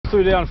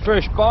threw down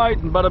fresh bait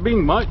and bada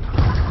bing, mate.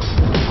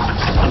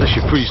 That's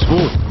actually pretty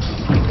small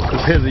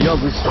compared to the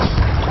others.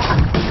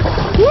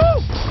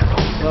 Woo!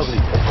 Lovely.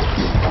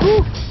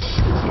 Woo!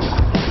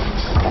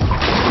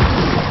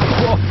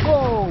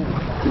 Whoa!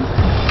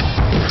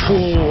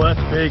 Oh,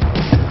 that's big.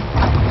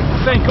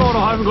 Thank God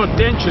I haven't got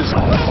dentures.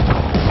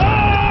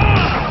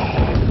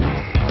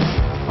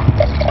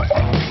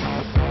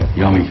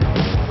 Yummy.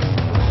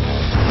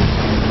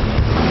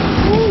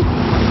 Woo.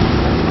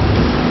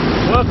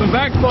 Welcome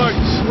back, folks.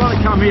 I want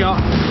to come here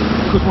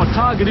because my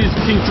target is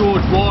King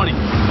George whiting.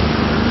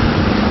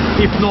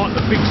 If not,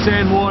 the big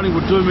sand whiting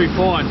would do me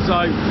fine.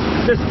 So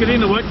let's get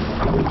into it.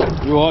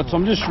 Right, so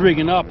I'm just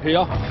rigging up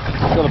here.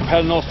 Got a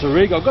paternoster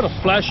rig. I've got a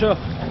flasher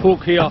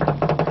hook here.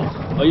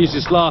 I used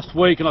this last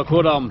week and I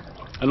caught a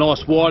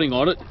nice whiting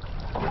on it.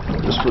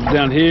 Just put it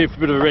down here for a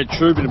bit of a red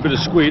troop and a bit of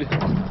squid.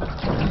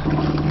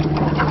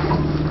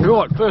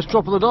 Right, first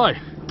drop of the day.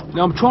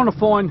 Now I'm trying to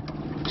find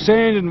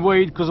sand and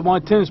weed because my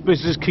 10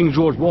 species is King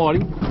George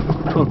whiting.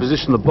 I'm trying to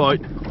position the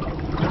boat.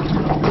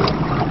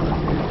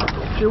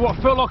 See, what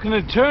felt like an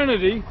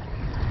eternity,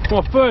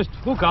 my first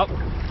hookup.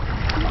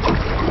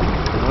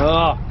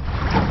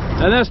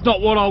 And that's not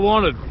what I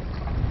wanted.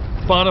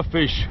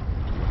 Butterfish.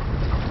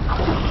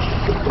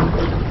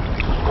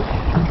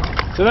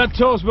 So that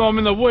tells me I'm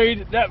in the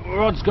weed. That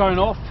rod's going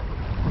off.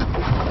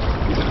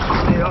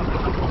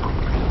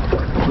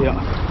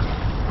 Yeah.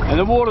 And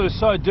the water is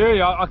so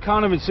dirty, I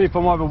can't even see if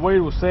I'm over weed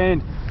or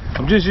sand.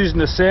 I'm just using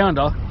the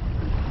sounder,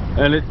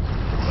 and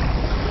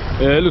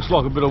it looks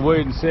like a bit of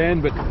weed and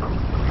sand, but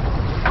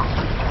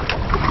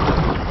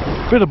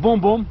bit of boom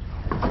boom.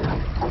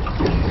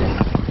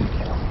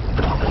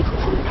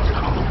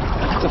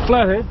 It's a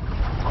flathead.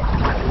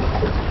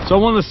 So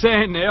I'm on the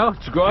sand now.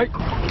 It's great.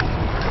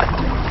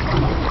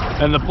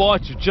 And the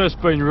bites have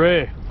just been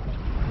rare.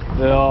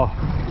 They are.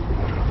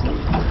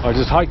 I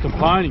just hate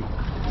complaining.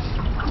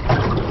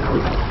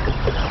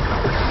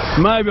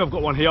 Maybe I've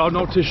got one here, I'm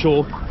not too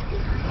sure.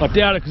 I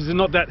doubt it because they're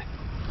not that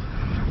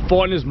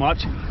fighting as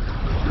much.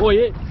 Oh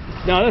yeah,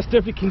 no, that's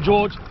definitely King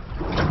George.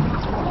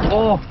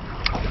 Oh,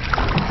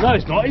 no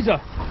he's not,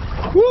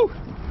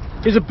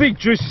 he's a big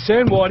juicy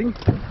sand whiting.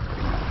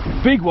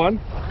 Big one.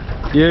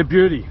 Yeah,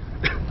 beauty.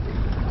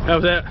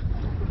 How's that?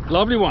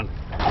 Lovely one.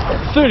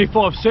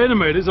 35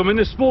 centimetres, I mean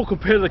they're small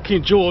compared to the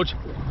King George,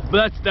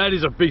 but that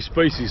is a big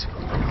species.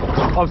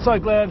 I'm so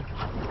glad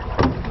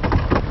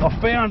I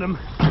found them.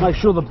 Make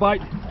sure the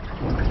bait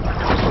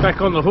is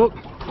back on the hook.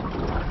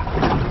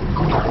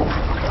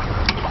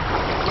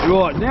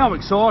 Right, now I'm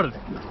excited.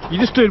 You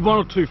just need one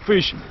or two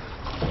fish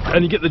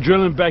and you get the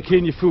adrenaline back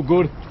in, you feel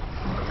good.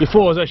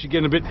 Before I was actually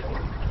getting a bit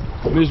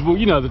miserable,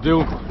 you know the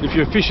deal. If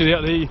you're fishing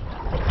out there,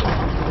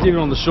 even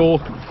on the shore,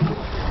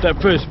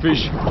 that first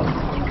fish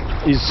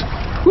is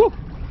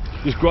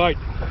great.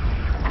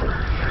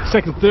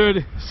 Second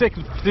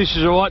fish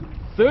is alright.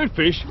 Third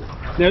fish,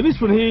 now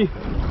this one here,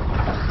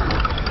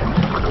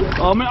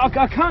 I mean,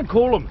 I can't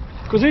call them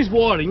because these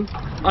whiting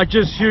are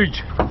just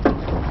huge.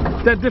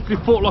 That definitely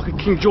fought like a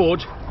King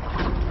George,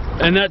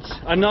 and that's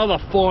another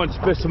fine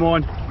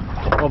specimen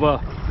of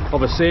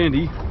a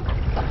sandy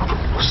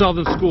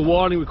southern school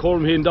whiting. We call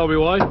them here in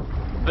WA.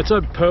 It's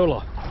a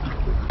perler.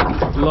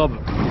 Love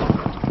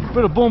it.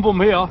 Bit of boom boom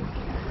here.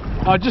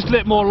 I just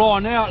let my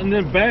line out and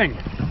then bang.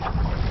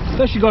 It's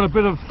actually got a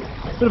bit of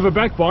a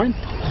backbone.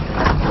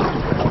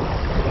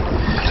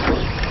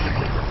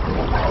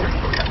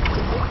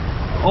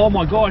 Oh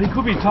my God, he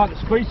could be a target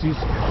species.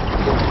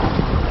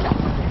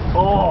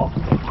 Oh.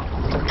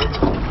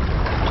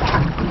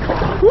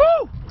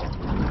 Woo!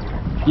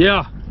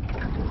 Yeah.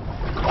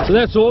 So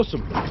that's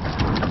awesome.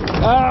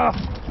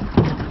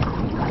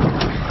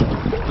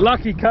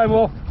 Lucky came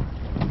off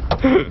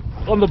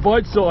on the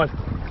boat side.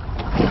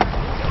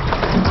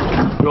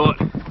 Right.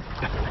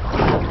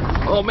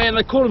 Oh man,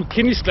 they call them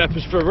kidney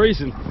slappers for a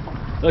reason.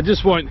 They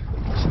just won't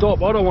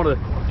stop. I don't want to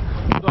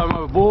throw them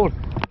overboard.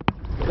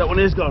 That one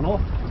is going off.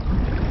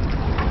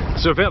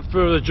 So without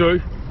further ado,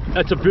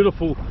 that's a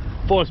beautiful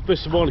fine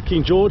specimen of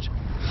King George.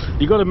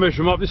 You've got to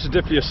measure them up. This is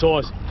definitely a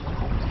size.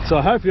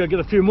 So hopefully I get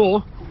a few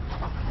more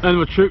and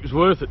the troop is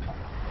worth it.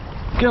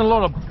 Getting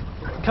a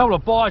couple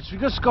of bites. We've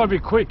just got to be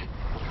quick.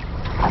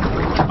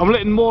 I'm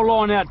letting more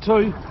line out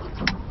too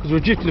because we're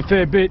drifting a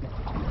fair bit,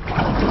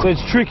 so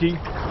it's tricky.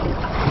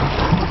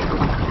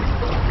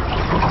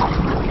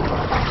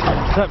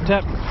 Tap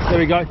tap. There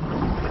we go.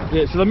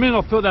 Yeah. So the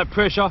minute I feel that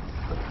pressure,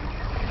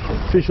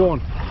 fish on.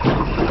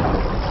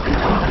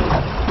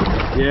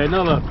 Yeah,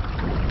 another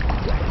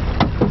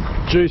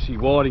juicy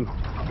whiting.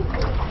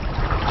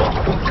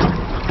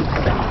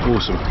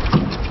 Awesome.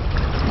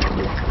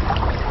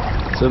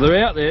 So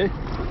they're out there.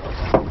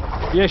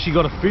 You actually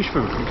got to fish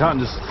for them. You can't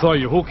just throw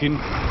your hook in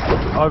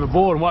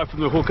overboard and wait for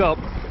them to hook up.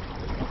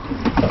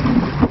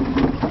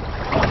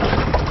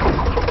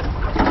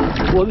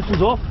 Well, this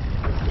was off.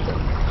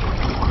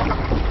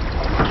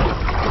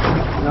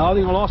 No, I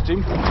think I lost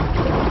him.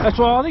 That's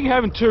why I think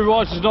having two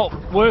rods is not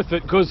worth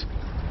it, because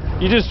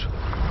you're just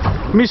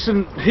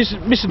missing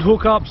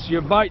hookups,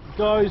 your bait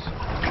goes.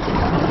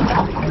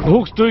 The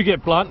hooks do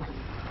get blunt,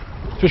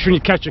 especially when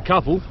you catch a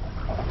couple,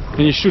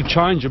 and you should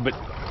change them, but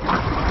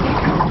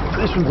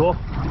this one's off.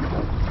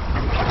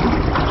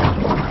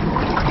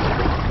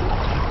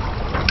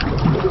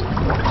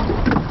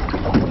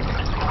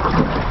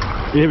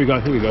 Yeah, here we go,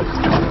 here we go.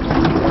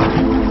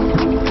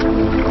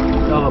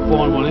 Another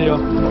fine one here.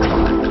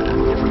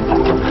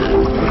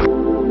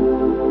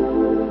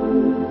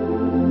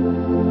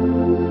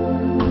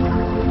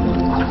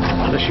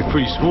 That's actually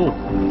pretty small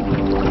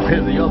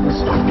compared to the others.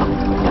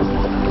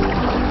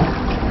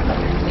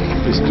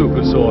 It's still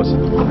good size.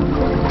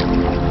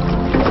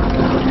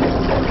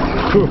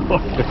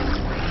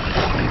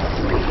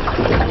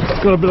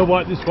 Got a bit of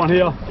weight this one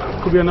here.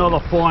 Could be another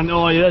fine.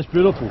 Oh yeah, that's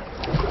beautiful.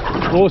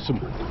 Awesome.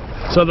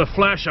 So the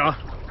flasher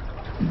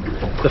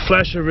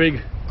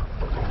rig,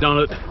 done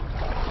it.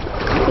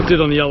 I did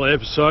on the other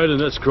episode, and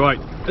that's great.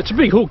 It's a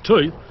big hook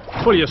too,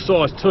 probably a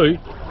size 2.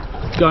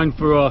 Going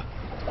for a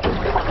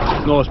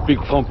nice big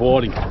plump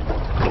whiting.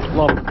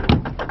 Love it.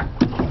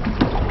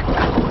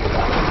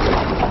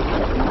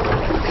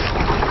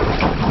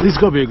 This has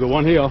got to be a good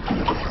one here.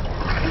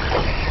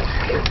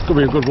 It's got to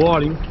be a good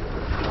whiting.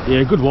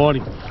 Yeah, good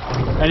whiting.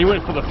 And he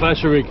went for the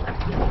flasher rig.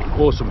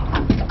 Awesome.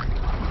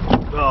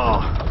 Oh,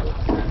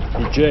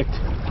 eject.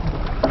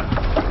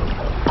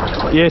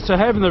 Yeah, so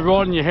having the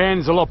rod in your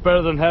hand is a lot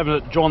better than having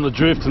it on the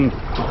drift and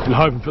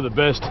hoping for the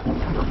best.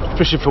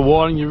 Especially for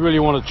whiting, you really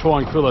want to try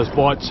and feel those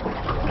bites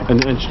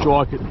and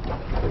strike it.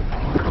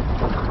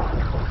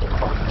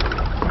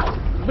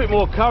 A bit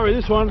more curry,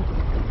 this one.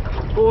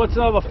 Oh, that's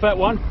another fat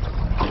one.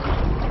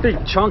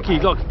 Big chunky,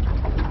 like,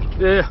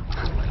 yeah,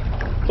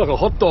 it's like a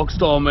hot dog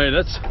style, man.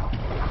 That's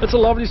a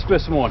lovely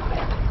specimen.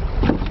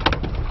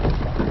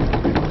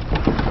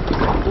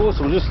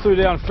 Awesome, just threw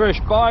down fresh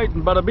bait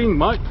and bada bing,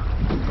 mate.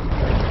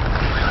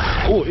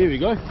 Oh, here we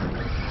go.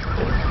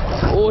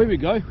 Oh, here we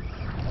go.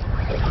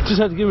 Just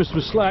had to give him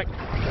some slack.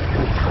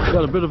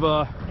 Got a bit of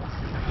a,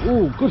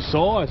 oh, good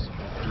size.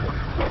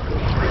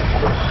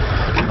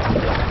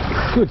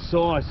 Good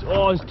size.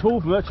 Oh, it's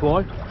tall for that's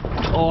why.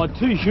 Oh,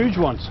 2 huge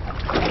ones.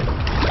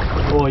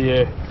 Oh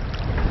yeah,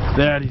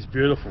 that is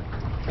beautiful.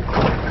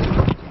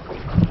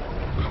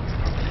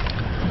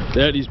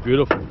 That is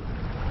beautiful.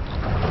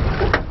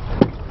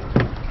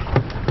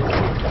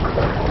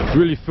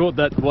 Really felt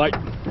that weight.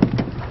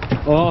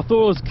 Oh, I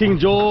thought it was King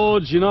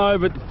George, you know,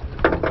 but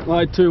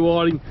made 2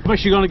 whiting. I'm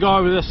actually going to go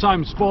over the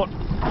same spot.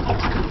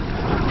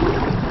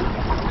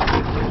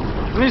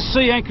 And this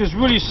sea anchor's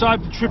really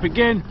saved the trip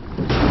again.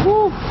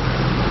 Woo.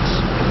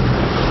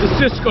 It's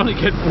just going to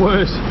get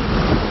worse.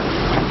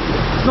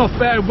 It's not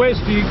bad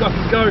west, you can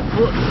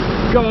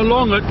go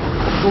along it,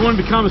 but when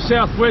it becomes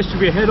southwest,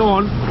 you'll be head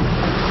on.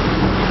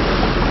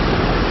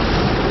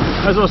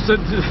 As I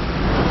said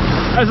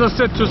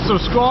to a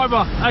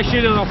subscriber,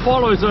 actually that I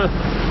follow, is a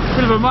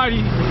bit of a mate.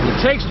 He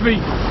texted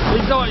me. He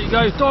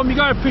goes, "Dom, you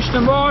going fishing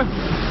tomorrow?"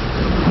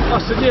 I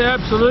said, "Yeah,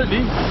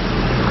 absolutely."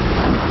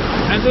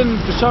 And then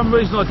for some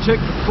reason I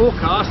checked the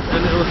forecast,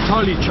 and it was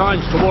totally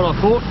changed to what I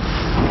thought.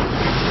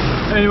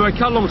 Anyway,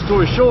 cut a long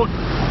story short.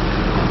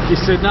 He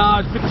said, "Nah,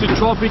 it's a bit too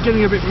choppy,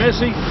 getting a bit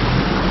messy."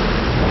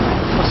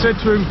 I said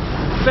to him,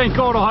 "Thank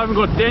God I haven't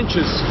got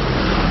dentures.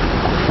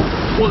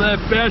 All that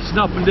bouncing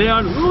up and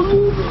down."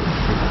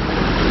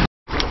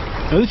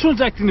 Now this one's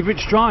acting a bit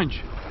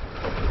strange.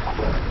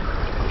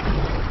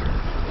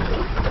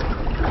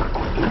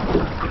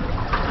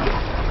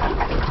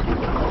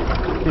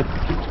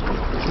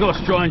 It's not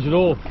strange at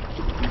all.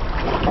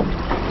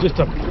 Just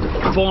a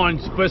fine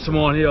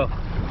specimen here.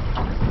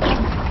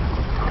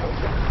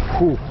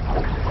 Ooh.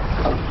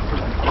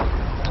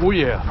 Oh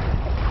yeah.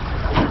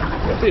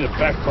 See the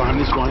backbone,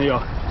 this one here.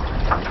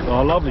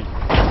 Oh, lovely.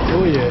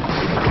 Oh yeah.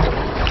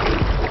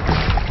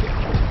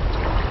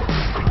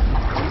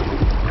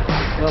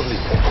 Lovely.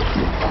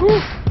 Woo.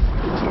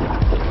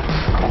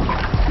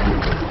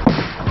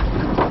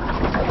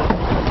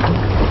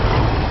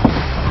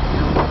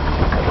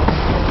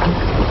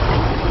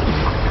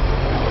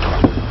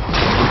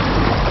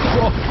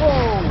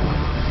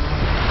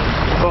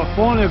 Well,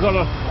 finally I've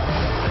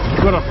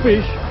got a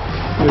fish.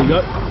 There you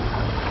go.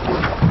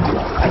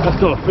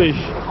 That's not a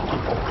fish.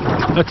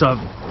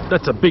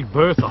 That's a big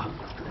bertha.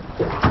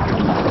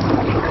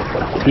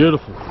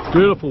 Beautiful,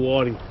 beautiful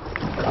whiting.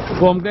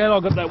 Well, I'm glad I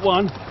got that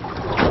one.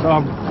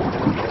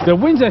 The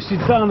wind's actually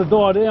starting to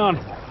die down,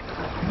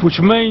 which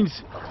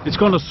means it's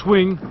going to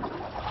swing.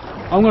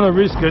 I'm going to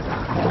risk it.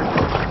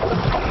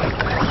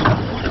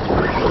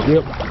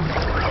 Yep.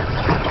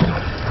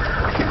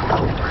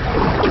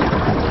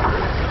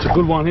 It's a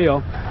good one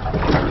here.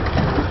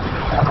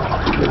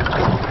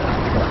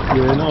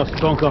 Yeah, nice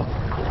tonker,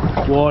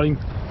 whiting,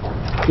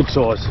 good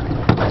size.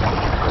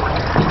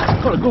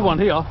 Got a good one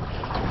here.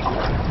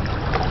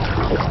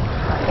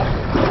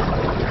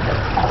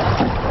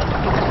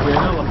 Yeah,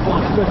 another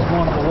fine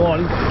specimen of a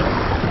whiting.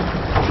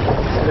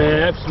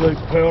 Yeah, absolute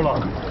pearler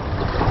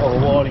of a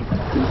whiting.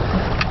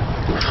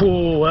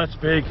 Oh, that's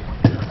big.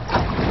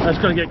 That's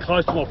going to get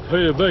close to my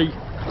PB.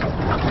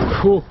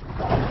 Oh.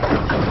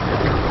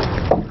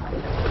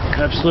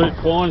 Absolute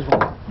fine.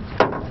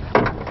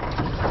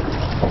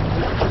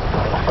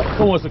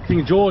 Almost a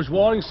King George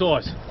whiting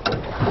size.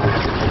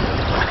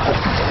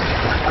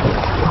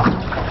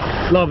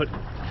 Love it.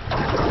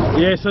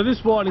 Yeah, so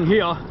this whiting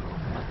here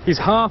is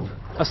half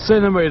a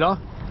centimetre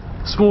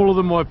smaller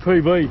than my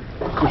PB,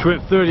 which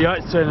went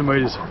 38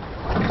 centimetres.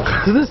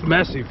 So this is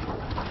massive.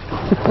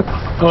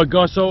 Alright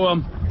guys, so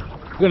I'm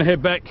gonna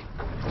head back,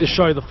 just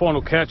show you the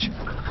final catch.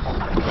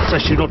 It's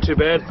actually not too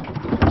bad.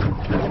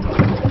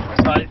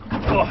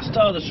 So,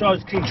 start of the show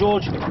is King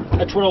George.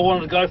 That's what I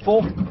wanted to go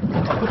for.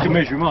 Quickly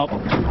measure him up.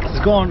 It's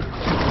gone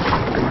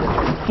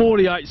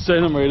 48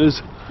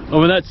 centimetres. I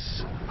mean,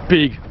 that's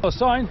big. I was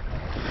saying,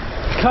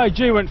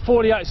 KG went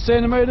 48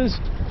 centimetres.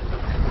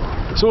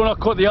 So when I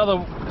caught the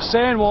other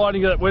sand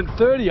whiting that went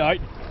 38,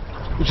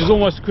 which is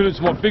almost equivalent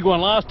to my big one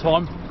last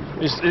time,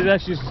 it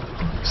actually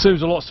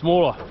seems a lot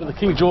smaller. But the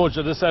King George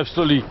are just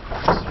absolutely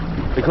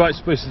a great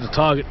species to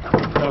target.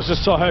 I was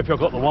just so happy I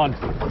got the one.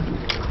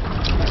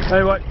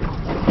 Anyway,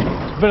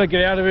 better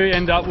get out of here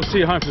and we'll see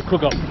you home for the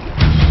cook up.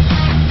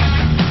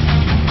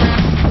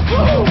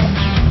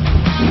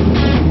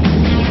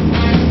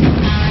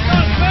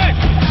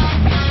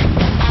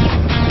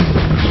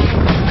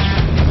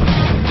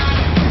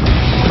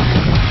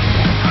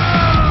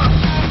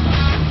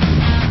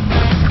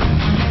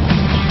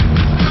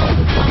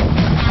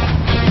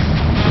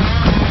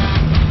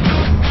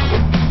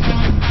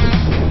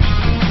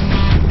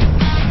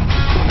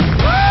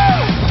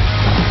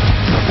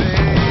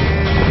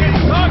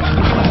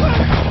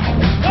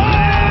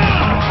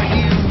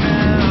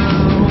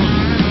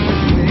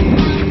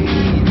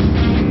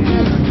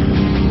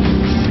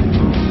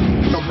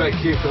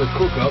 Here for the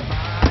cook up.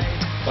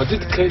 I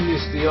did clean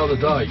this the other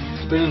day.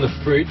 It's been in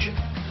the fridge.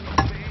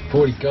 I've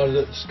already gutted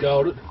it,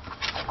 scaled it.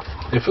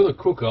 And for the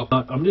cook up,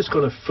 I'm just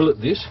going to fillet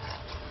this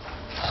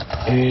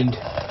and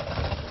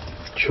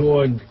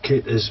try and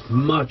get as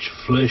much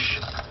flesh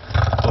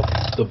off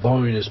the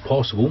bone as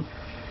possible.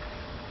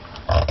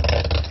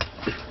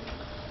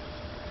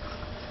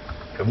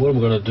 And what I'm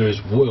going to do as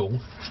well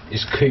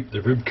is keep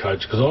the rib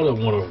cage, because I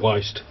don't want to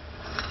waste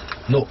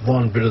not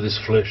one bit of this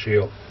flesh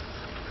here.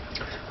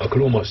 I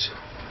could almost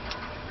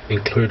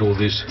include all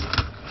this,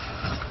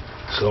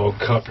 so I'll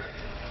cut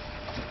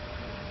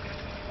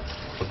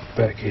the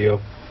back here.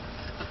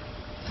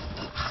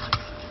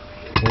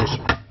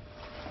 Awesome.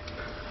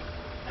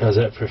 How's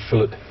that for a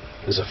fillet?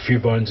 There's a few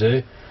bones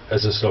there.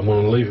 As I said, I'm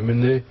going to leave them in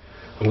there.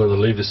 I'm going to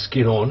leave the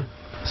skin on.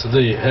 So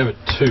there you have it,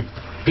 two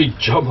big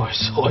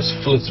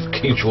jumbo-sized fillets of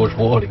King George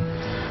whiting.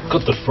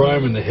 Got the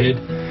frame and the head.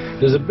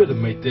 There's a bit of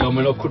meat there. I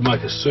mean, I could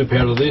make a soup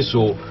out of this,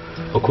 or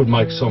I could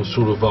make some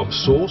sort of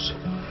sauce.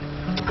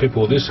 Keep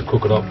all this and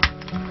cook it up.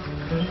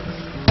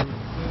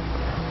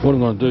 What I'm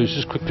going to do is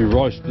just quickly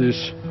roast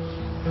this.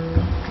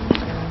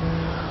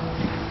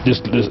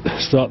 Just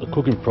start the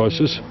cooking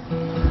process.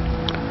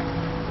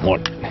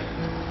 Right.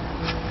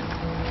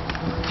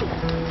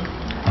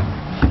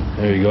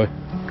 There you go.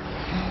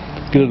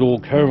 Get it all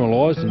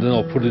caramelised, and then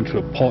I'll put it into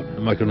a pot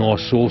and make a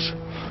nice sauce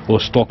or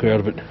stock out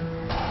of it.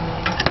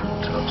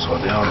 Turn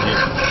upside down here.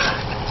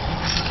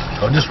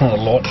 I just want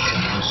to lighten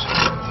this,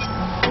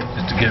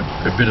 just to get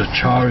a bit of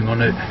charring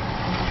on it.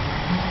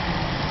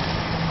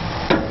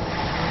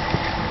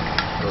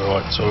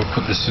 Alright, so we'll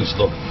put this into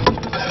the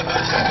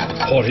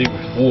pot here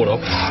with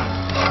water.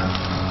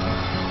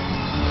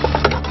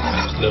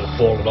 Just let it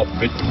boil it up a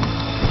bit.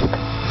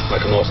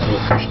 Make a nice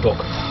little fish stock.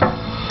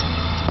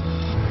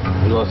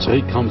 Right, so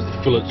here comes the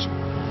fillets.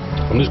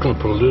 I'm just going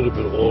to put a little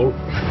bit of oil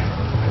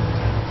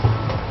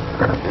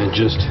and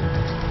just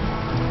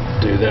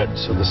do that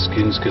so the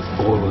skins get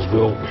boiled as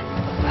well.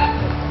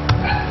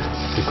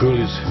 The grill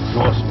is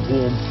nice and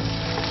warm.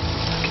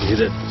 You can hear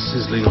that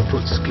sizzling. I'll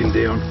put the skin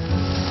down.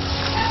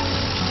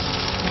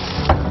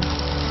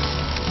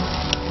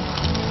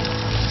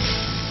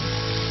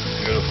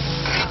 Beautiful.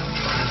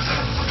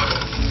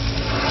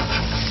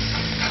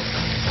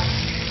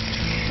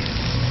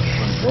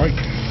 One break.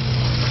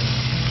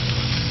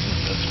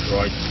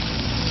 Right.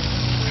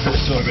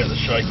 Sorry about the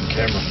shaking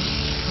camera.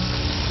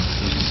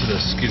 You can see the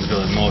skin's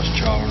got a nice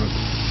char on it.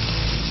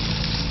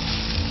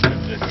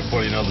 Yeah,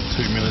 probably another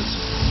 2 minutes.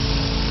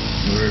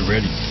 We're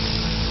ready.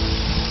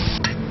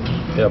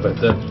 How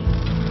about that?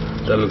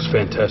 That looks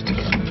fantastic.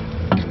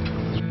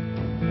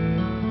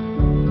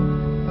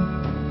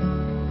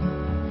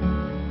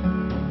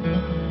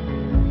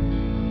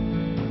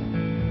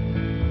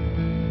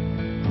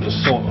 The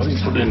salt, I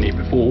didn't put it in here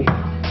before.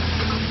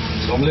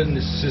 So I'm letting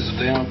this sizzle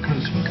down,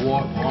 putting some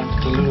white wine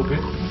just a little bit.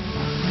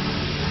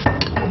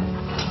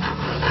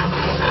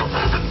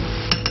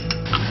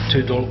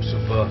 2 dollops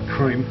of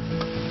cream.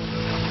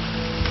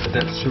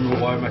 Let that simmer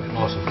away, make it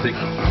nice and thick.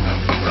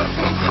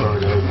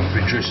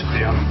 Reduce it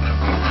down.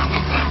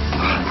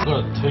 I've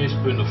got a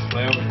teaspoon of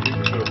flour and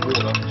a bit of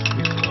water. Just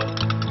mix it up.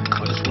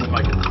 I just want to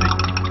make it thick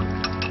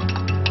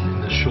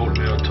in a short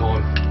amount of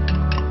time.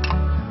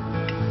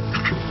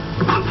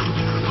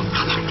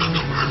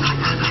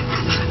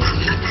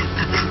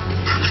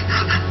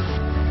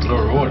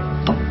 Alright,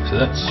 so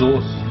that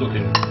sauce is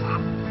looking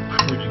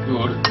pretty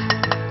good.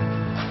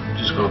 I'm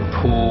just going to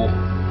pour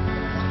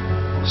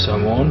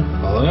some on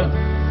like that.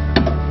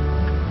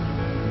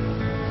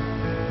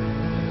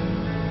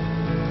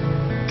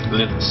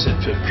 Let it sit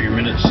for a few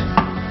minutes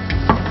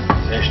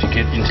to actually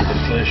get into the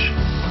flesh.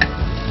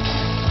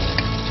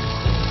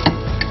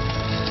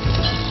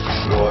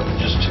 Right,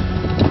 just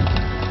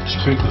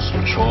sprinkle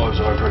some chives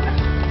over it.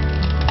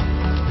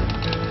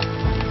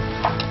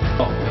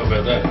 Oh, how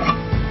about that?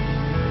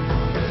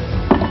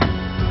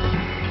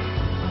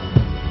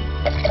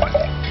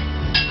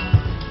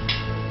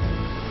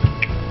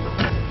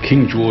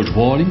 King George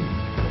whiting,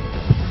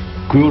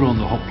 grilled on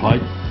the hot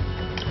plate,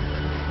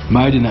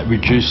 made in that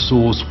reduced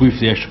sauce with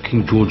the actual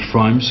King George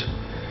frames.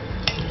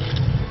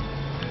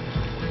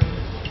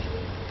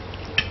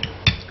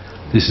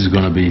 This is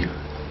going to be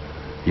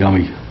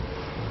yummy.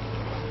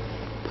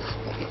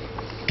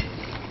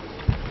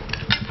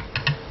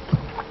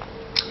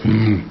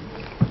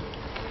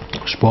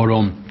 Spot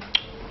on.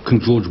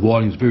 King George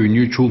whiting is very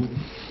neutral.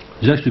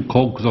 It's actually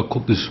cold because I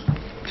cooked this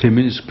 10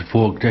 minutes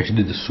before I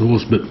actually did the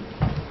sauce, but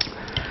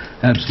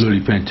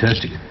absolutely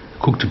fantastic.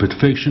 Cooked to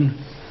perfection.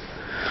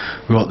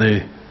 Right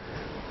there.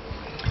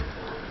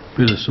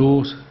 Bit of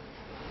sauce.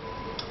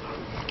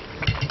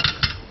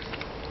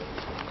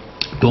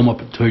 Bon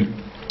appetit.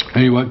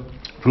 Anyway,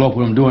 if you like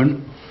what I'm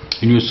doing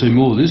and you'll see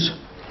more of this,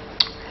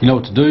 you know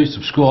what to do.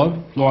 Subscribe,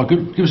 like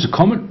it, give us a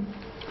comment.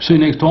 See you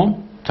next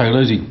time. Take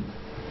it easy.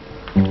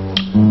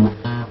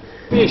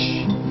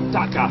 Fish,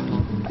 tucker,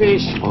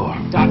 fish,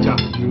 tucker,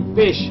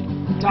 fish,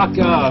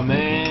 tucker,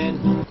 man.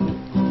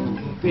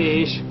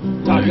 Fish,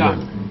 tucker,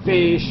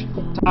 fish,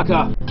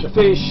 tucker, the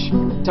fish,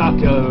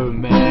 tucker,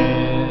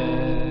 man.